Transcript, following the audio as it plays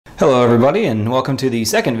Hello everybody, and welcome to the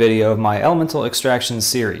second video of my elemental extraction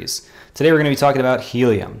series. Today we're going to be talking about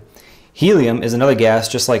helium. Helium is another gas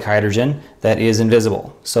just like hydrogen that is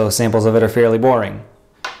invisible, so samples of it are fairly boring.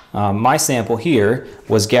 My sample here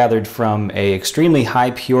was gathered from an extremely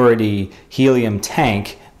high purity helium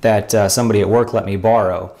tank that somebody at work let me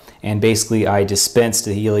borrow, and basically I dispensed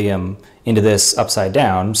the helium into this upside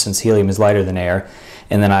down since helium is lighter than air,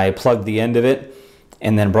 and then I plugged the end of it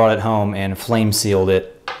and then brought it home and flame sealed it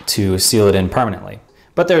to seal it in permanently.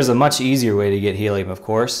 But there's a much easier way to get helium, of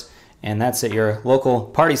course, and that's at your local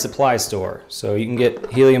party supply store. So you can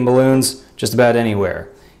get helium balloons just about anywhere.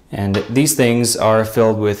 And these things are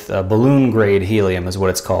filled with balloon grade helium is what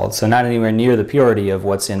it's called. So not anywhere near the purity of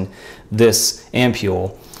what's in this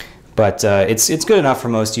ampoule. But it's good enough for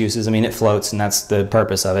most uses. I mean, it floats and that's the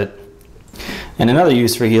purpose of it. And another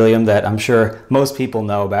use for helium that I'm sure most people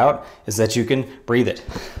know about is that you can breathe it.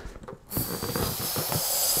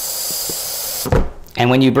 And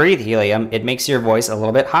when you breathe helium, it makes your voice a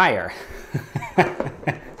little bit higher.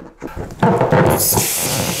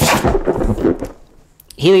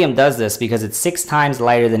 Helium does this because it's 6 times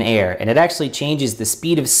lighter than air, and it actually changes the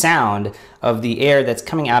speed of sound of the air that's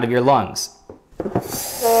coming out of your lungs.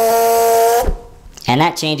 And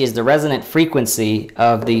that changes the resonant frequency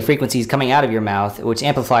of the frequencies coming out of your mouth, which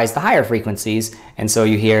amplifies the higher frequencies, and so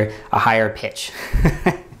you hear a higher pitch.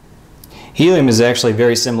 Helium is actually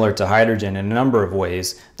very similar to hydrogen in a number of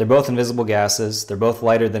ways. They're both invisible gases, they're both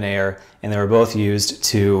lighter than air, and they were both used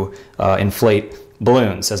to inflate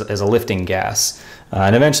balloons as a lifting gas.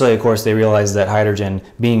 And eventually, of course, they realized that hydrogen,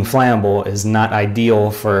 being flammable, is not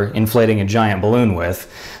ideal for inflating a giant balloon with,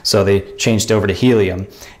 so they changed over to helium.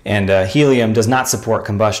 And helium does not support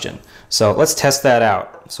combustion. So let's test that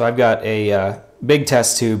out. So I've got a big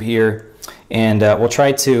test tube here, and we'll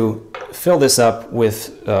try to fill this up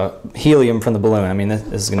with helium from the balloon. I mean, this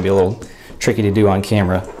is going to be a little tricky to do on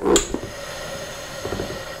camera.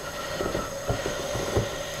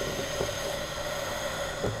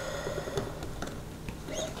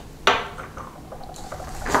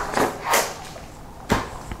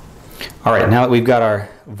 All right, now that we've got our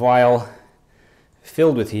vial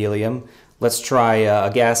filled with helium, let's try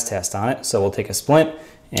a gas test on it. So we'll take a splint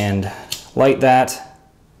and light that,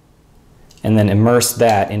 and then immerse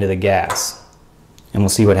that into the gas, and we'll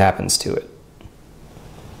see what happens to it.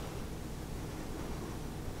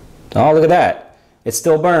 Oh, look at that. It's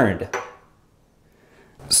still burned.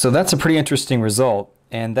 So that's a pretty interesting result,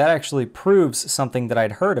 and that actually proves something that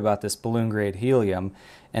I'd heard about this balloon grade helium,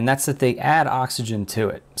 and that's that they add oxygen to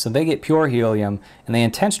it. So they get pure helium and they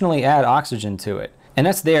intentionally add oxygen to it. And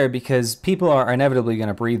that's there because people are inevitably going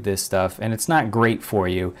to breathe this stuff, and it's not great for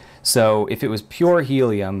you. So if it was pure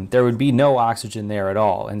helium, there would be no oxygen there at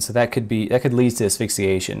all, and so that could lead to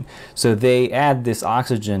asphyxiation. So they add this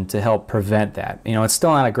oxygen to help prevent that. You know, it's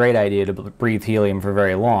still not a great idea to breathe helium for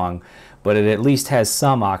very long, but it at least has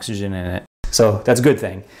some oxygen in it. So that's a good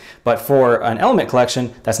thing. But for an element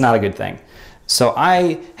collection, that's not a good thing. So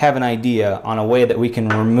I have an idea on a way that we can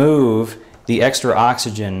remove the extra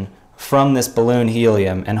oxygen from this balloon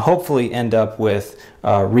helium and hopefully end up with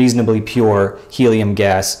reasonably pure helium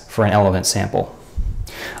gas for an element sample.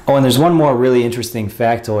 Oh, and there's one more really interesting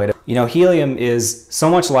factoid. You know, helium is so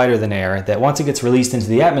much lighter than air that once it gets released into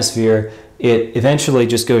the atmosphere, it eventually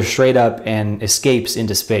just goes straight up and escapes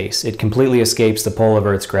into space. It completely escapes the pull of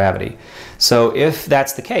Earth's gravity. So if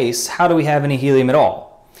that's the case, how do we have any helium at all?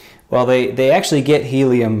 Well, they actually get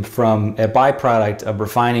helium from a byproduct of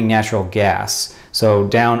refining natural gas. So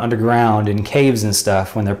down underground in caves and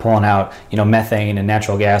stuff, when they're pulling out, you know, methane and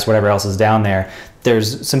natural gas, whatever else is down there,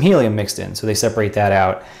 there's some helium mixed in. So they separate that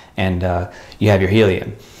out, and you have your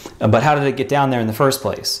helium. But how did it get down there in the first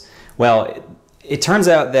place? Well, it turns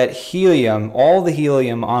out that helium, all the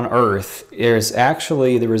helium on Earth, is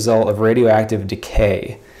actually the result of radioactive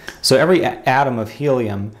decay. So every atom of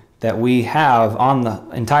helium that we have on the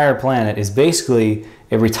entire planet is basically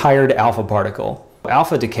a retired alpha particle.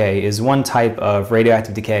 Alpha decay is one type of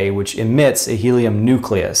radioactive decay which emits a helium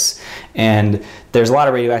nucleus, and there's a lot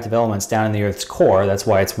of radioactive elements down in the Earth's core. That's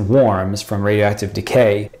why it's warm, is from radioactive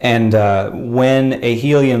decay. And when a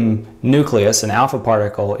helium nucleus, an alpha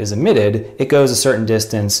particle, is emitted, it goes a certain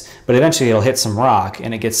distance, but eventually it'll hit some rock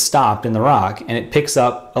and it gets stopped in the rock, and it picks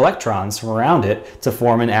up electrons from around it to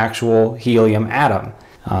form an actual helium atom.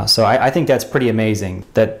 So I think that's pretty amazing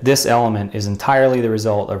that this element is entirely the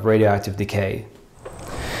result of radioactive decay.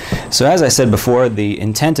 So as I said before, the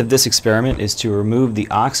intent of this experiment is to remove the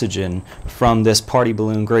oxygen from this party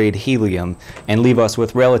balloon grade helium and leave us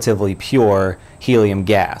with relatively pure helium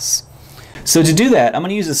gas. So to do that, I'm going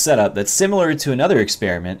to use a setup that's similar to another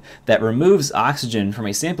experiment that removes oxygen from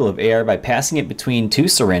a sample of air by passing it between two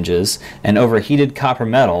syringes and overheated copper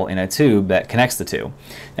metal in a tube that connects the two.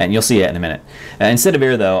 And you'll see it in a minute. Instead of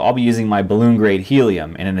air though, I'll be using my balloon grade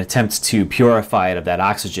helium in an attempt to purify it of that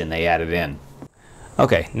oxygen they added in.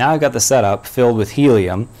 Okay, now I've got the setup filled with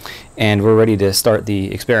helium and we're ready to start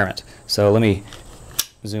the experiment. So let me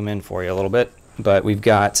zoom in for you a little bit, but we've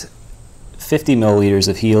got 50 milliliters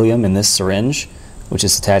of helium in this syringe, which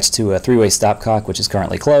is attached to a three-way stopcock, which is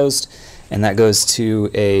currently closed, and that goes to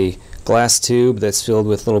a glass tube that's filled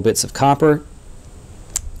with little bits of copper,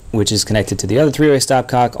 which is connected to the other three-way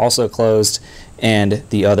stopcock, also closed, and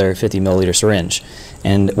the other 50 milliliter syringe.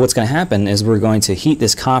 And what's going to happen is we're going to heat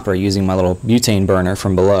this copper using my little butane burner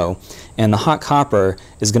from below, and the hot copper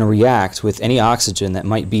is going to react with any oxygen that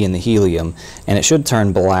might be in the helium, and it should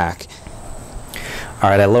turn black.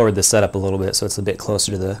 Alright, I lowered the setup a little bit so it's a bit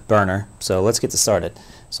closer to the burner. So let's get this started.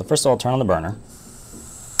 So first of all, turn on the burner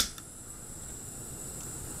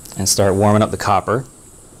and start warming up the copper.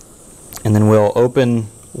 And then we'll open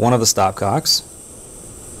one of the stopcocks.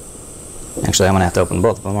 Actually, I'm going to have to open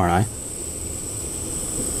both of them, aren't I?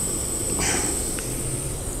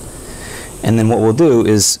 And then what we'll do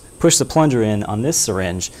is push the plunger in on this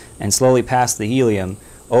syringe and slowly pass the helium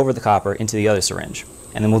over the copper into the other syringe.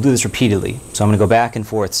 And then we'll do this repeatedly. So I'm going to go back and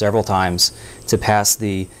forth several times to pass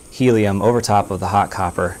the helium over top of the hot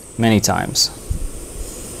copper many times.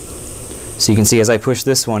 So you can see as I push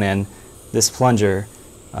this one in, this plunger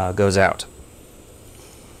goes out.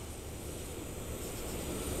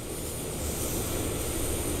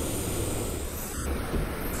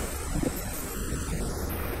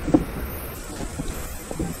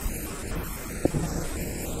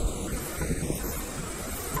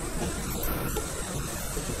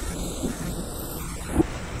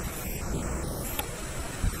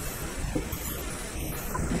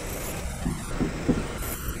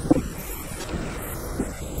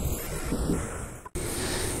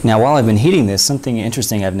 Now while I've been heating this, something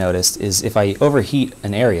interesting I've noticed is if I overheat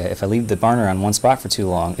an area, if I leave the burner on one spot for too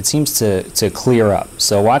long, it seems to clear up.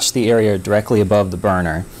 So watch the area directly above the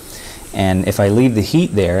burner, and if I leave the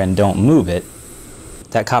heat there and don't move it,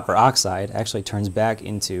 that copper oxide actually turns back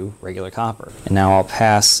into regular copper. And now I'll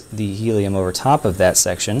pass the helium over top of that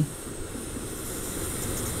section,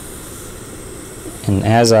 and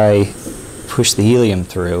as I push the helium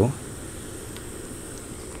through,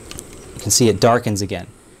 you can see it darkens again.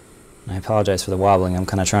 I apologize for the wobbling. I'm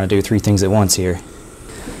kind of trying to do three things at once here.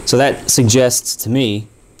 So that suggests to me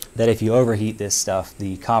that if you overheat this stuff,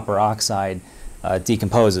 the copper oxide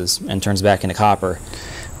decomposes and turns back into copper.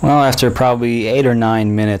 Well, after probably 8 or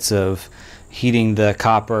 9 minutes of heating the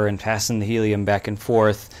copper and passing the helium back and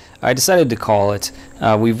forth, I decided to call it.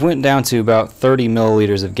 We've went down to about 30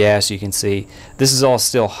 milliliters of gas, you can see. This is all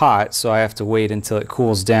still hot, so I have to wait until it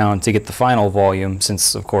cools down to get the final volume,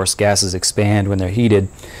 since of course gases expand when they're heated.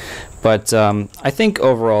 But I think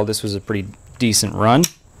overall this was a pretty decent run.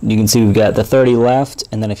 You can see we've got the 30 left,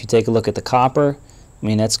 and then if you take a look at the copper, I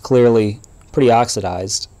mean that's clearly pretty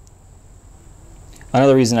oxidized.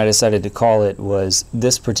 Another reason I decided to call it was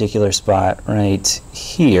this particular spot right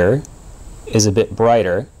here is a bit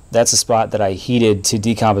brighter. That's a spot that I heated to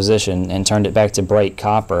decomposition and turned it back to bright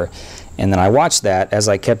copper. And then I watched that as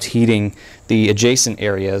I kept heating the adjacent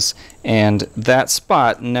areas, and that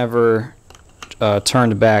spot never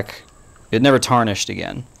turned back, it never tarnished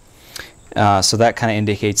again. So that kind of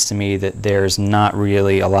indicates to me that there's not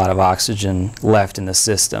really a lot of oxygen left in the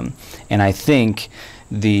system. And I think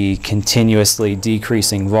the continuously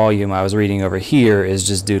decreasing volume I was reading over here is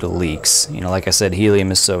just due to leaks. You know, like I said,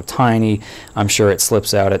 helium is so tiny, I'm sure it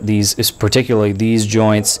slips out at these, particularly these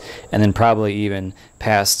joints, and then probably even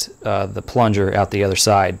past the plunger out the other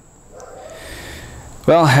side.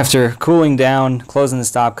 Well, after cooling down, closing the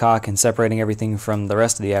stopcock, and separating everything from the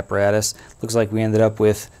rest of the apparatus, looks like we ended up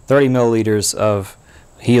with 30 milliliters of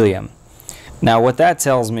helium. Now what that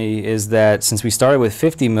tells me is that since we started with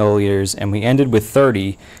 50 milliliters and we ended with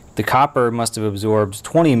 30, the copper must have absorbed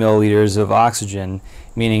 20 milliliters of oxygen,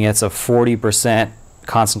 meaning it's a 40%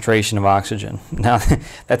 concentration of oxygen. Now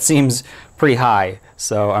that seems pretty high,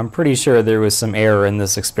 so I'm pretty sure there was some error in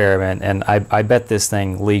this experiment, and I bet this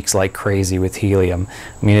thing leaks like crazy with helium.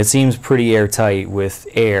 I mean, it seems pretty airtight with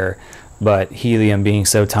air, but helium being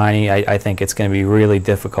so tiny, I think it's going to be really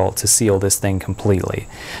difficult to seal this thing completely.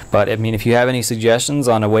 But I mean, if you have any suggestions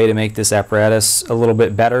on a way to make this apparatus a little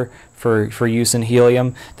bit better for use in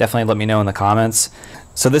helium, definitely let me know in the comments.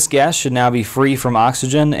 So this gas should now be free from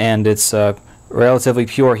oxygen, and it's relatively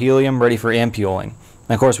pure helium ready for ampuling.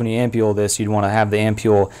 And of course, when you ampule this, you'd want to have the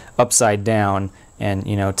ampule upside down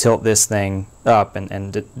and tilt this thing up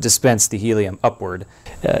and dispense the helium upward.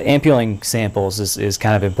 Ampouling samples is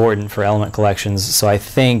kind of important for element collections, so I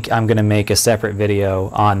think I'm going to make a separate video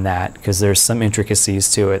on that because there's some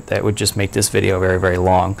intricacies to it that would just make this video very, very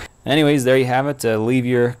long. Anyways, there you have it. Leave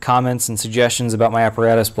your comments and suggestions about my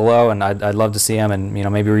apparatus below, and I'd love to see them and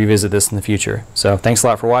maybe revisit this in the future. So thanks a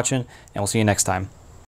lot for watching, and we'll see you next time.